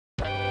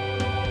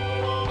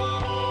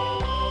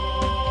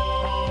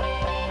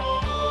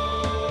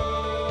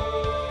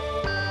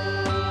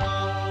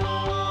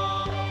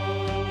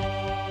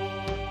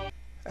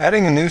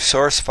Adding a new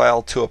source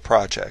file to a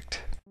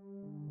project.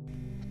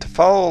 To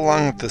follow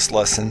along with this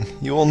lesson,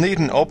 you will need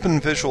an open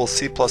Visual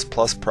C++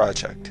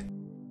 project.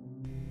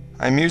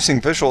 I'm using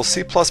Visual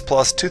C++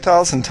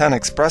 2010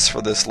 Express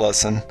for this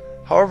lesson,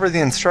 however the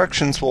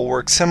instructions will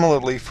work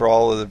similarly for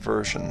all other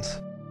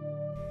versions.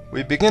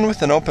 We begin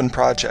with an open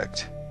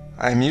project.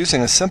 I am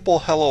using a simple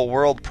Hello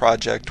World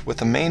project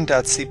with a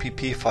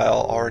main.cpp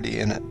file already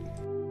in it.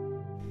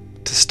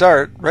 To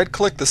start,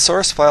 right-click the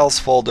Source Files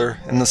folder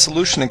in the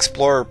Solution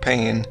Explorer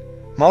pane,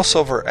 mouse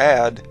over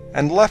Add,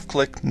 and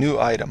left-click New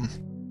Item.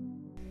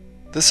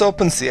 This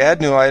opens the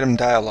Add New Item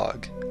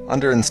dialog.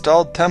 Under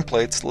Installed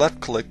Templates,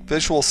 left-click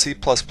Visual C++,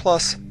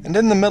 and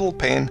in the middle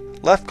pane,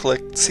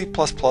 left-click C++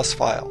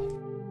 File.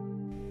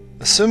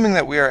 Assuming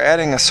that we are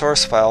adding a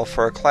source file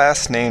for a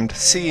class named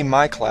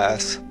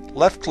CMyClass,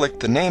 left-click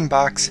the name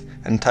box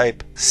and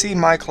type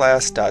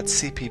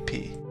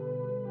cmyclass.cpp.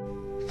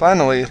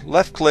 Finally,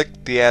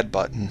 left-click the Add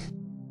button.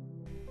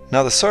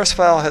 Now the source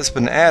file has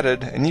been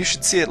added, and you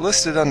should see it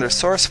listed under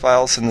Source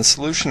Files in the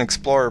Solution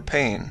Explorer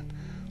pane.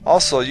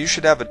 Also, you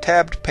should have a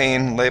tabbed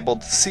pane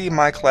labeled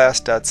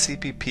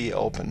cmyclass.cpp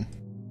open.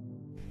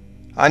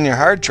 On your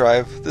hard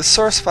drive, this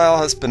source file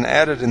has been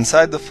added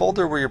inside the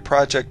folder where your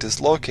project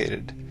is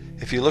located.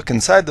 If you look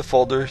inside the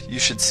folder, you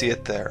should see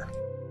it there.